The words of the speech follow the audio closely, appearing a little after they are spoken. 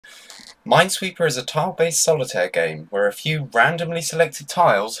Minesweeper is a tile-based solitaire game where a few randomly selected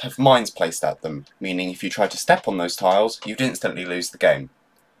tiles have mines placed at them, meaning if you try to step on those tiles, you'd instantly lose the game.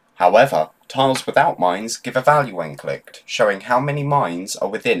 However, tiles without mines give a value when clicked, showing how many mines are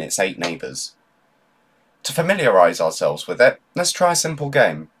within its 8 neighbours. To familiarise ourselves with it, let's try a simple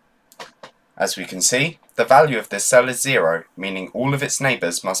game. As we can see, the value of this cell is 0, meaning all of its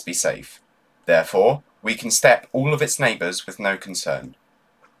neighbours must be safe. Therefore, we can step all of its neighbours with no concern.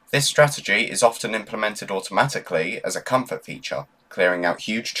 This strategy is often implemented automatically as a comfort feature, clearing out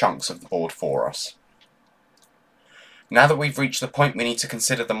huge chunks of the board for us. Now that we've reached the point we need to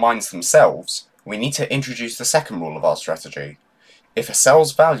consider the mines themselves, we need to introduce the second rule of our strategy. If a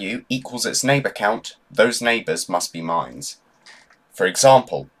cell's value equals its neighbour count, those neighbours must be mines. For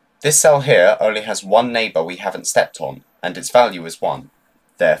example, this cell here only has one neighbour we haven't stepped on, and its value is 1.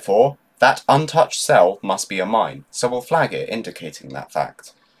 Therefore, that untouched cell must be a mine, so we'll flag it indicating that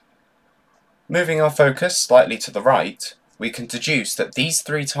fact. Moving our focus slightly to the right, we can deduce that these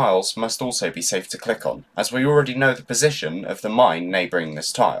 3 tiles must also be safe to click on, as we already know the position of the mine neighbouring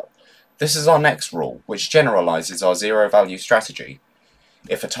this tile. This is our next rule, which generalises our zero value strategy.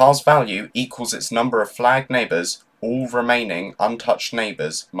 If a tile's value equals its number of flagged neighbours, all remaining untouched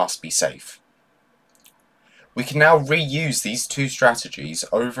neighbours must be safe. We can now reuse these 2 strategies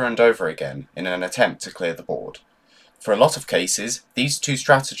over and over again in an attempt to clear the board. For a lot of cases, these 2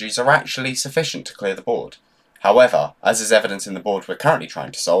 strategies are actually sufficient to clear the board. However, as is evident in the board we're currently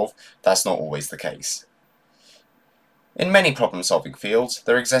trying to solve, that's not always the case. In many problem-solving fields,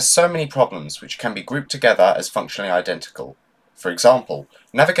 there exist so many problems which can be grouped together as functionally identical. For example,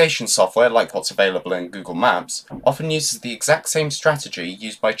 navigation software like what's available in Google Maps often uses the exact same strategy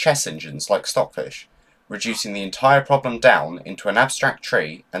used by chess engines like Stockfish, reducing the entire problem down into an abstract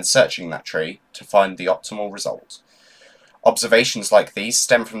tree and searching that tree to find the optimal result. Observations like these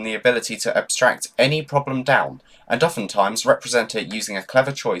stem from the ability to abstract any problem down, and oftentimes represent it using a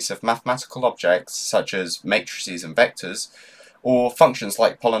clever choice of mathematical objects such as matrices and vectors, or functions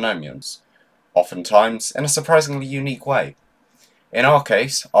like polynomials, oftentimes in a surprisingly unique way. In our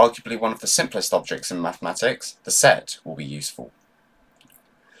case, arguably one of the simplest objects in mathematics, the set will be useful.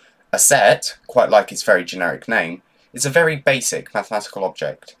 A set, quite like its very generic name, is a very basic mathematical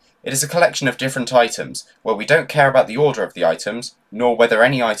object. It is a collection of different items, where we don't care about the order of the items, nor whether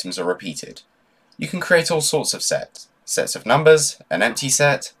any items are repeated. You can create all sorts of sets. Sets of numbers, an empty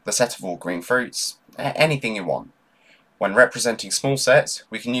set, the set of all green fruits, anything you want. When representing small sets,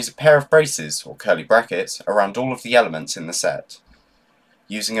 we can use a pair of braces, or curly brackets, around all of the elements in the set.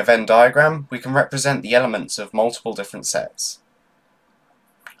 Using a Venn diagram, we can represent the elements of multiple different sets.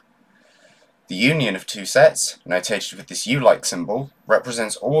 The union of 2 sets, notated with this U-like symbol,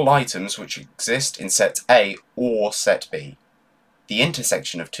 represents all items which exist in set A or set B. The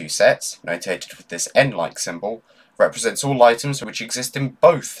intersection of 2 sets, notated with this N-like symbol, represents all items which exist in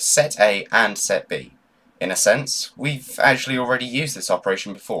both set A and set B. In a sense, we've actually already used this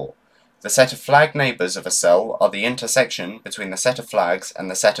operation before. The set of flagged neighbours of a cell are the intersection between the set of flags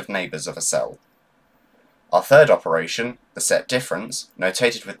and the set of neighbours of a cell. Our third operation, the set difference,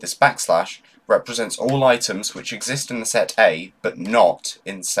 notated with this backslash, represents all items which exist in the set A, but not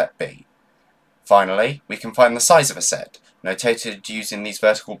in set B. Finally, we can find the size of a set, notated using these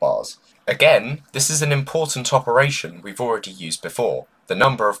vertical bars. Again, this is an important operation we've already used before, the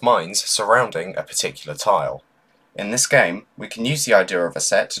number of mines surrounding a particular tile. In this game, we can use the idea of a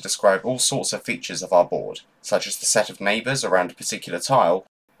set to describe all sorts of features of our board, such as the set of neighbours around a particular tile,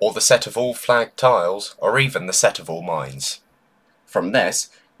 or the set of all flagged tiles, or even the set of all mines. From this,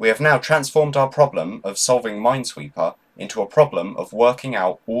 we have now transformed our problem of solving Minesweeper into a problem of working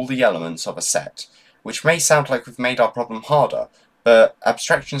out all the elements of a set, which may sound like we've made our problem harder, but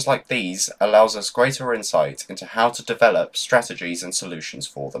abstractions like these allows us greater insight into how to develop strategies and solutions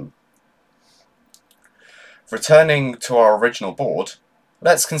for them. Returning to our original board,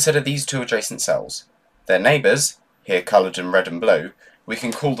 let's consider these 2 adjacent cells. Their neighbours, here coloured in red and blue, we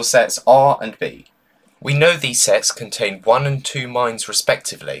can call the sets R and B. We know these sets contain 1 and 2 mines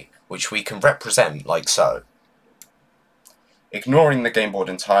respectively, which we can represent like so. Ignoring the game board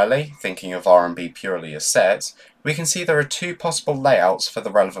entirely, thinking of R and B purely as sets, we can see there are 2 possible layouts for the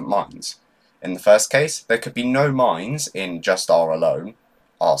relevant mines. In the first case, there could be no mines in just R alone,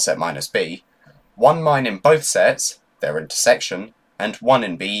 R set minus B, 1 mine in both sets, their intersection, and 1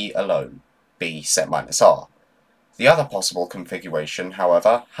 in B alone, B set minus R. The other possible configuration,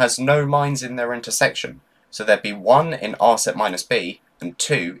 however, has no mines in their intersection, so there'd be 1 in R set minus B and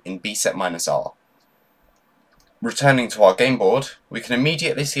 2 in B set minus R. Returning to our game board, we can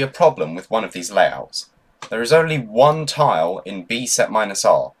immediately see a problem with one of these layouts. There is only 1 tile in B set minus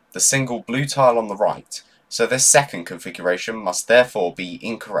R, the single blue tile on the right, so this second configuration must therefore be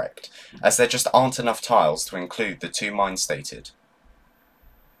incorrect, as there just aren't enough tiles to include the 2 mines stated.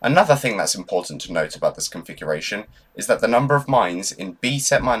 Another thing that's important to note about this configuration is that the number of mines in B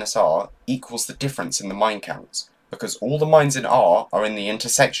set minus R equals the difference in the mine counts, because all the mines in R are in the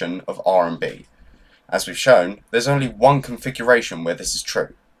intersection of R and B. As we've shown, there's only one configuration where this is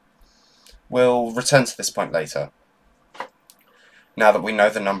true. We'll return to this point later. Now that we know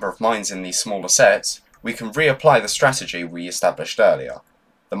the number of mines in these smaller sets, we can reapply the strategy we established earlier.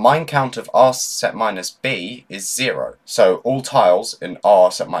 The mine count of R set minus B is 0, so all tiles in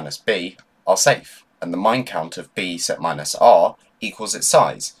R set minus B are safe, and the mine count of B set minus R equals its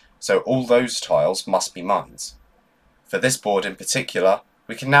size, so all those tiles must be mines. For this board in particular,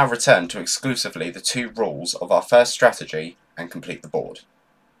 we can now return to exclusively the 2 rules of our first strategy and complete the board.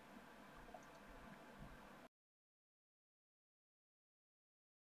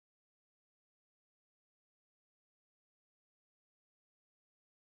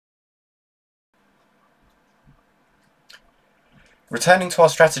 Returning to our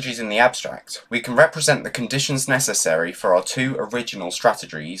strategies in the abstract, we can represent the conditions necessary for our 2 original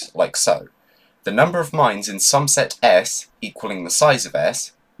strategies like so. The number of mines in some set S equaling the size of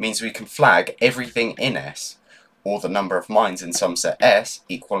S means we can flag everything in S, or the number of mines in some set S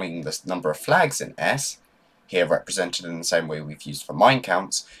equaling the number of flags in S, here represented in the same way we've used for mine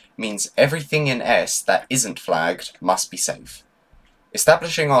counts, means everything in S that isn't flagged must be safe.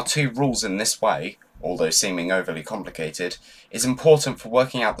 Establishing our 2 rules in this way, although seeming overly complicated, is important for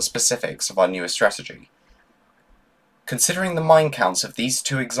working out the specifics of our newest strategy. Considering the mine counts of these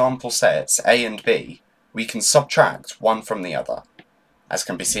 2 example sets, A and B, we can subtract one from the other. As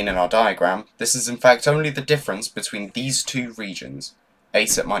can be seen in our diagram, this is in fact only the difference between these 2 regions, A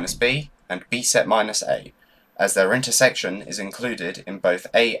set minus B and B set minus A, as their intersection is included in both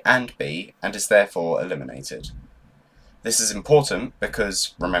A and B and is therefore eliminated. This is important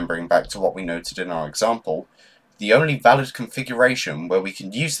because, remembering back to what we noted in our example, the only valid configuration where we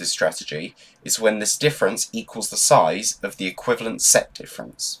can use this strategy is when this difference equals the size of the equivalent set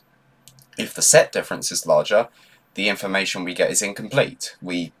difference. If the set difference is larger, the information we get is incomplete.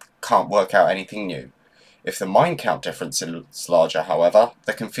 We can't work out anything new. If the mine count difference is larger, however,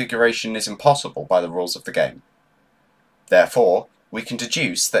 the configuration is impossible by the rules of the game. Therefore, we can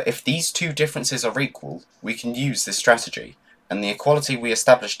deduce that if these 2 differences are equal, we can use this strategy, and the equality we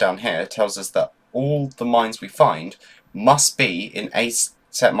established down here tells us that all the mines we find must be in A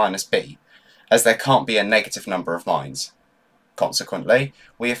set minus B, as there can't be a negative number of mines. Consequently,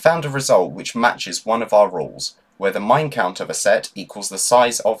 we have found a result which matches one of our rules, where the mine count of a set equals the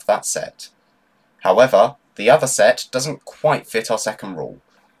size of that set. However, the other set doesn't quite fit our second rule.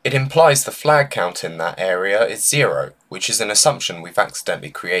 It implies the flag count in that area is 0, which is an assumption we've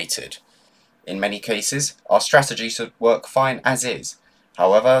accidentally created. In many cases, our strategy should work fine as is.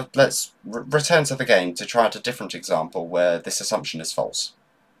 However, let's return to the game to try out a different example where this assumption is false.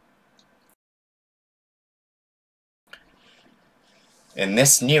 In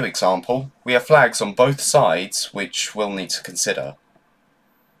this new example, we have flags on both sides which we'll need to consider.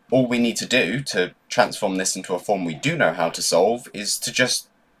 All we need to do to transform this into a form we do know how to solve is to just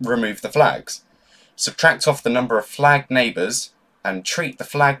remove the flags. Subtract off the number of flagged neighbours and treat the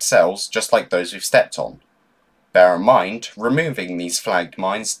flagged cells just like those we've stepped on. Bear in mind, removing these flagged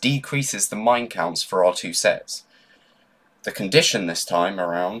mines decreases the mine counts for our 2 sets. The condition this time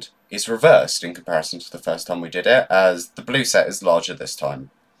around is reversed in comparison to the first time we did it, as the blue set is larger this time.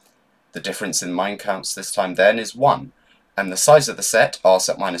 The difference in mine counts this time then is 1, and the size of the set, R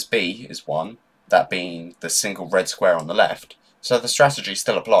set minus B, is 1, that being the single red square on the left, so the strategy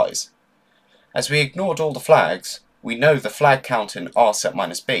still applies. As we ignored all the flags, we know the flag count in R set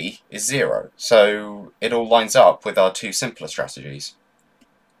minus B is 0, so it all lines up with our 2 simpler strategies.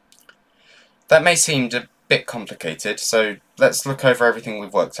 That may seem a bit complicated, so let's look over everything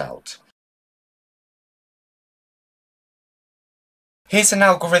we've worked out. Here's an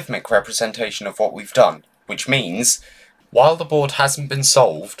algorithmic representation of what we've done, which means, while the board hasn't been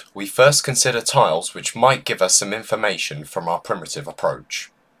solved, we first consider tiles which might give us some information from our primitive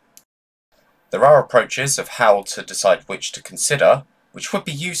approach. There are approaches of how to decide which to consider, which would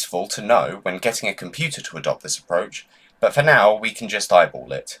be useful to know when getting a computer to adopt this approach, but for now we can just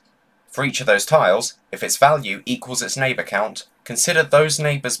eyeball it. For each of those tiles, if its value equals its neighbour count, consider those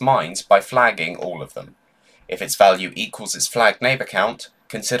neighbours' mines by flagging all of them. If its value equals its flagged neighbour count,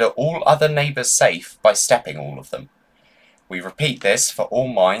 consider all other neighbours safe by stepping all of them. We repeat this for all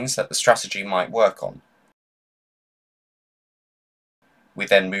mines that the strategy might work on. We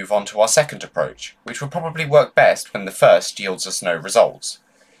then move on to our second approach, which will probably work best when the first yields us no results.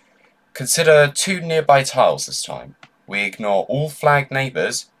 Consider two nearby tiles this time. We ignore all flagged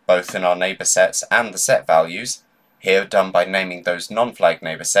neighbours, both in our neighbour sets and the set values, here done by naming those non-flagged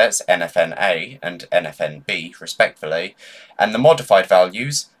neighbour sets NFNA and NFNB respectively, and the modified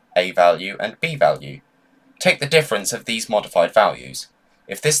values A value and B value. Take the difference of these modified values.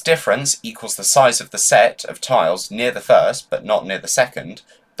 If this difference equals the size of the set of tiles near the first but not near the second,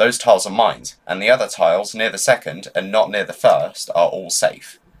 those tiles are mines, and the other tiles near the second and not near the first are all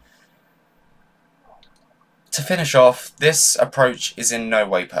safe. To finish off, this approach is in no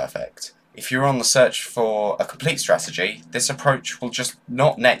way perfect. If you're on the search for a complete strategy, this approach will just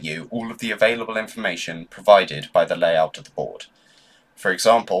not net you all of the available information provided by the layout of the board. For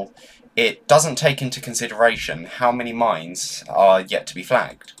example, it doesn't take into consideration how many mines are yet to be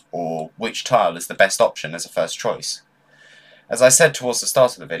flagged, or which tile is the best option as a first choice. As I said towards the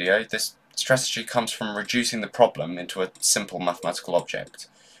start of the video, this strategy comes from reducing the problem into a simple mathematical object.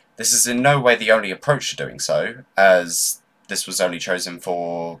 This is in no way the only approach to doing so, as this was only chosen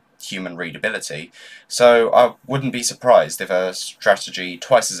for human readability, so I wouldn't be surprised if a strategy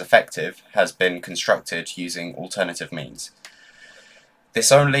twice as effective has been constructed using alternative means.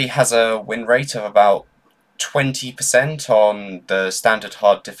 This only has a win rate of about 20% on the standard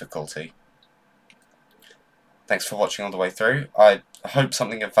hard difficulty. Thanks for watching all the way through. I hope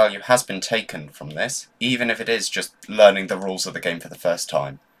something of value has been taken from this, even if it is just learning the rules of the game for the first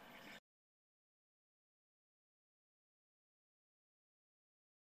time.